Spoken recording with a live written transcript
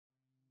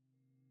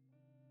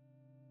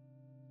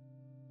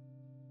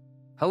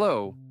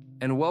Hello,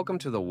 and welcome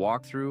to the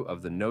walkthrough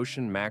of the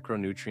Notion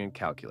Macronutrient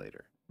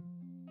Calculator.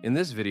 In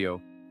this video,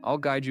 I'll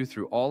guide you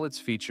through all its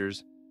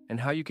features and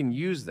how you can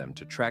use them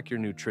to track your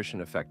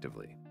nutrition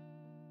effectively.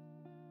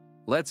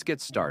 Let's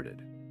get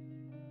started.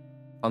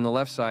 On the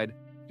left side,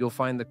 you'll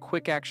find the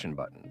Quick Action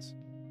buttons,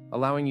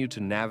 allowing you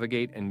to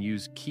navigate and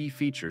use key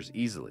features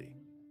easily.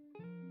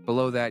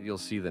 Below that, you'll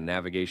see the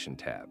Navigation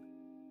tab,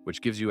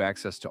 which gives you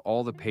access to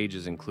all the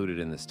pages included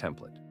in this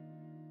template.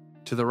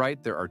 To the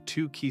right, there are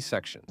two key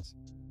sections: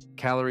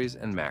 calories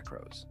and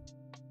macros.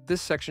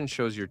 This section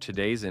shows your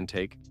today's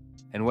intake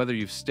and whether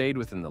you've stayed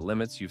within the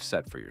limits you've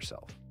set for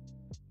yourself.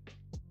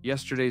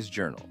 Yesterday's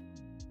journal.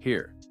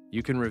 Here,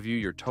 you can review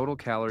your total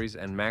calories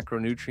and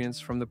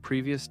macronutrients from the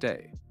previous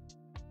day.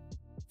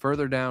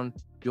 Further down,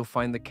 you'll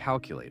find the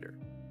calculator,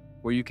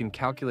 where you can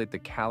calculate the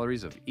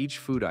calories of each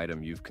food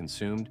item you've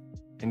consumed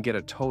and get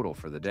a total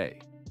for the day.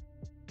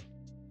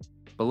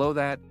 Below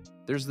that,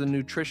 there's the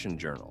nutrition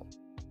journal,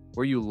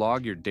 where you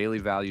log your daily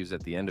values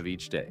at the end of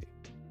each day.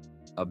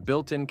 A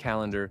built-in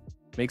calendar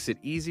makes it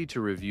easy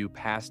to review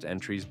past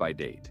entries by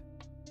date.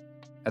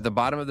 At the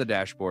bottom of the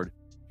dashboard,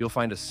 you'll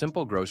find a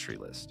simple grocery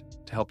list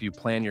to help you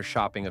plan your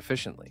shopping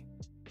efficiently.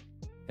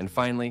 And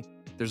finally,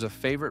 there's a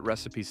favorite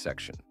recipes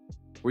section,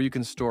 where you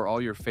can store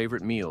all your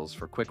favorite meals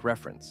for quick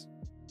reference.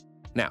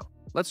 Now,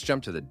 let's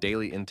jump to the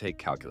daily intake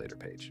calculator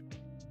page.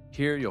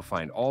 Here, you'll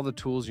find all the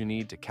tools you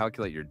need to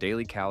calculate your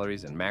daily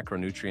calories and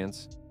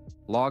macronutrients,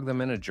 log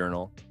them in a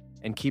journal,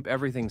 and keep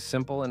everything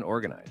simple and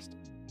organized.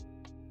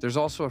 There's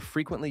also a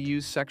frequently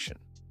used section,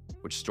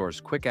 which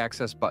stores quick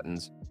access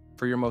buttons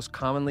for your most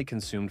commonly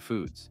consumed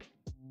foods.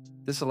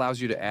 This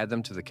allows you to add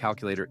them to the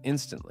calculator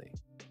instantly,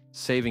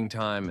 saving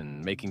time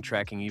and making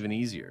tracking even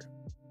easier.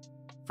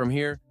 From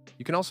here,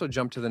 you can also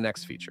jump to the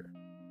next feature,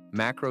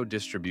 macro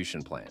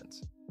distribution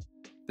plans.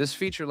 This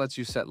feature lets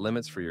you set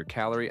limits for your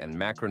calorie and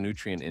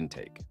macronutrient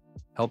intake,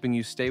 helping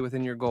you stay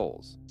within your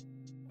goals.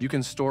 You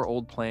can store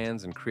old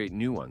plans and create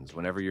new ones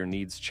whenever your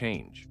needs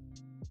change.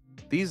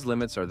 These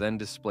limits are then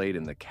displayed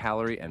in the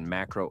calorie and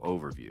macro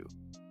overview,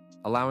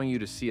 allowing you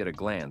to see at a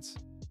glance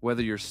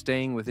whether you're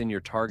staying within your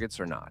targets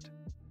or not.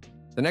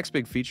 The next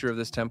big feature of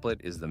this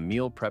template is the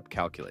meal prep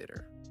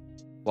calculator.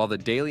 While the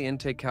daily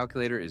intake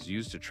calculator is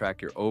used to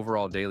track your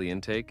overall daily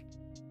intake,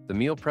 the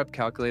meal prep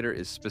calculator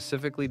is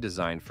specifically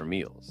designed for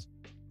meals.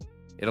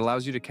 It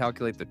allows you to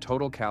calculate the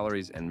total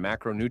calories and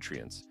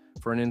macronutrients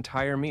for an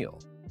entire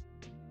meal.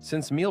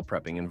 Since meal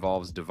prepping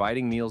involves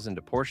dividing meals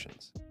into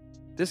portions,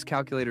 this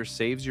calculator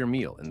saves your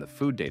meal in the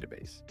food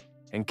database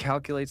and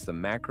calculates the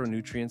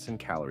macronutrients and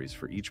calories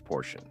for each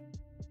portion.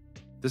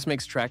 This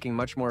makes tracking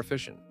much more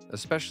efficient,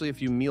 especially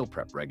if you meal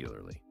prep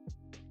regularly.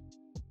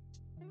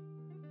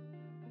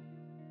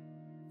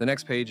 The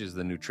next page is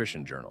the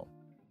nutrition journal.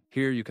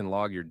 Here you can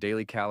log your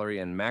daily calorie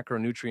and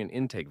macronutrient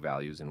intake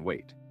values and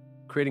weight,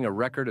 creating a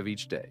record of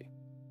each day.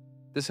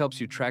 This helps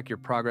you track your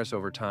progress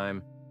over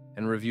time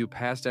and review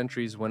past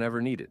entries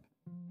whenever needed.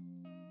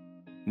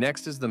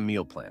 Next is the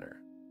meal planner.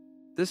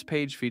 This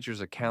page features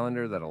a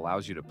calendar that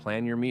allows you to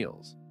plan your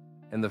meals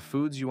and the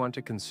foods you want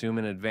to consume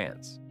in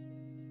advance.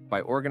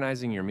 By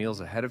organizing your meals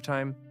ahead of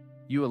time,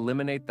 you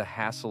eliminate the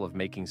hassle of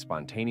making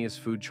spontaneous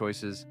food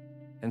choices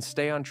and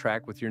stay on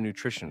track with your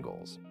nutrition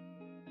goals.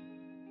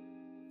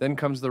 Then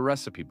comes the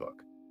recipe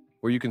book,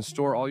 where you can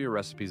store all your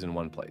recipes in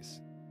one place.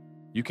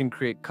 You can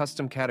create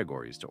custom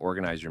categories to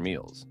organize your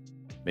meals,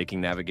 making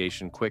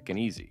navigation quick and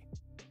easy.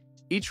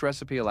 Each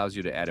recipe allows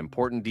you to add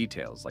important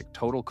details like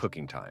total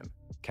cooking time,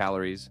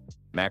 calories,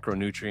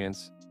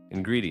 macronutrients,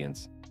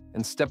 ingredients,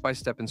 and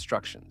step-by-step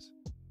instructions.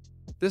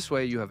 This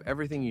way, you have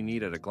everything you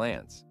need at a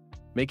glance,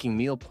 making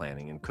meal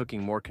planning and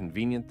cooking more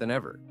convenient than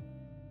ever.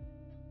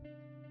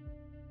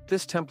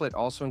 This template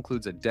also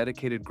includes a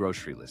dedicated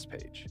grocery list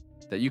page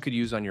that you could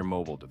use on your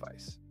mobile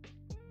device.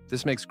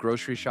 This makes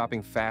grocery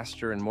shopping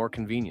faster and more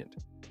convenient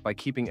by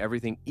keeping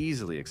everything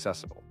easily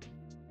accessible.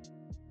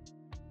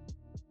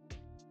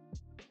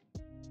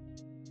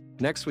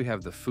 Next, we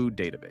have the food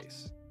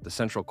database, the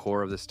central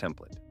core of this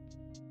template.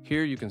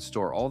 Here you can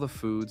store all the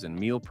foods and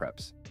meal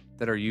preps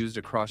that are used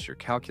across your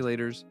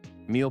calculators,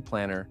 meal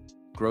planner,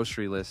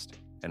 grocery list,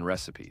 and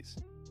recipes.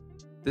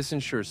 This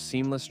ensures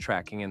seamless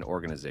tracking and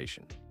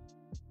organization.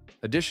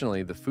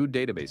 Additionally, the food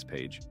database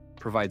page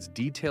provides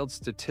detailed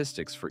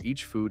statistics for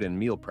each food and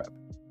meal prep,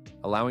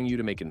 allowing you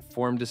to make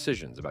informed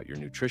decisions about your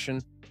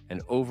nutrition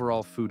and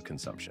overall food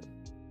consumption.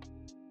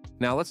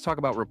 Now let's talk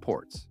about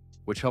reports,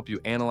 which help you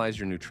analyze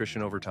your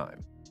nutrition over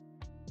time.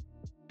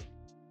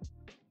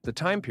 The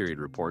time period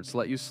reports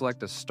let you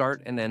select a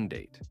start and end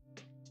date.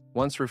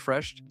 Once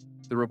refreshed,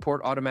 the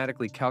report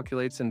automatically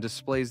calculates and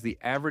displays the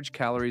average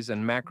calories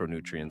and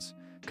macronutrients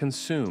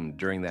consumed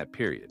during that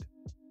period.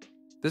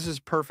 This is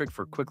perfect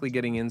for quickly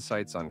getting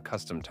insights on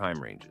custom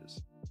time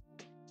ranges.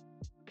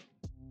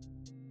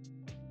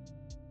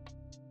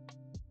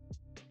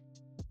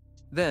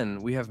 Then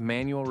we have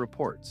manual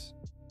reports,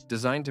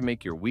 designed to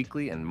make your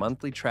weekly and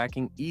monthly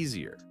tracking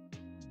easier.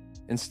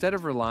 Instead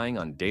of relying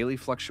on daily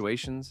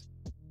fluctuations,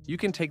 you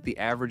can take the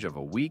average of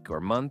a week or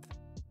month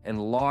and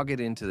log it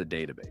into the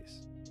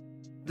database.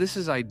 This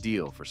is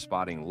ideal for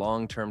spotting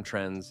long-term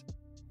trends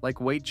like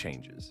weight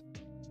changes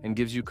and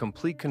gives you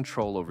complete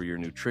control over your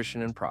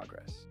nutrition and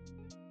progress.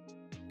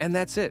 And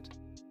that's it.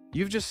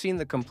 You've just seen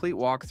the complete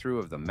walkthrough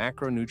of the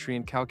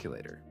Macronutrient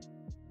Calculator.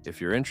 If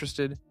you're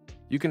interested,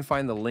 you can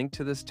find the link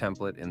to this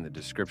template in the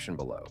description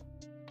below.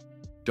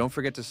 Don't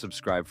forget to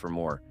subscribe for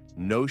more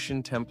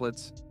Notion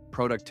templates,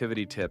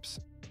 productivity tips,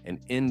 and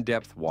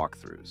in-depth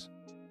walkthroughs.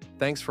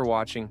 Thanks for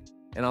watching,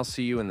 and I'll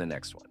see you in the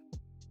next one.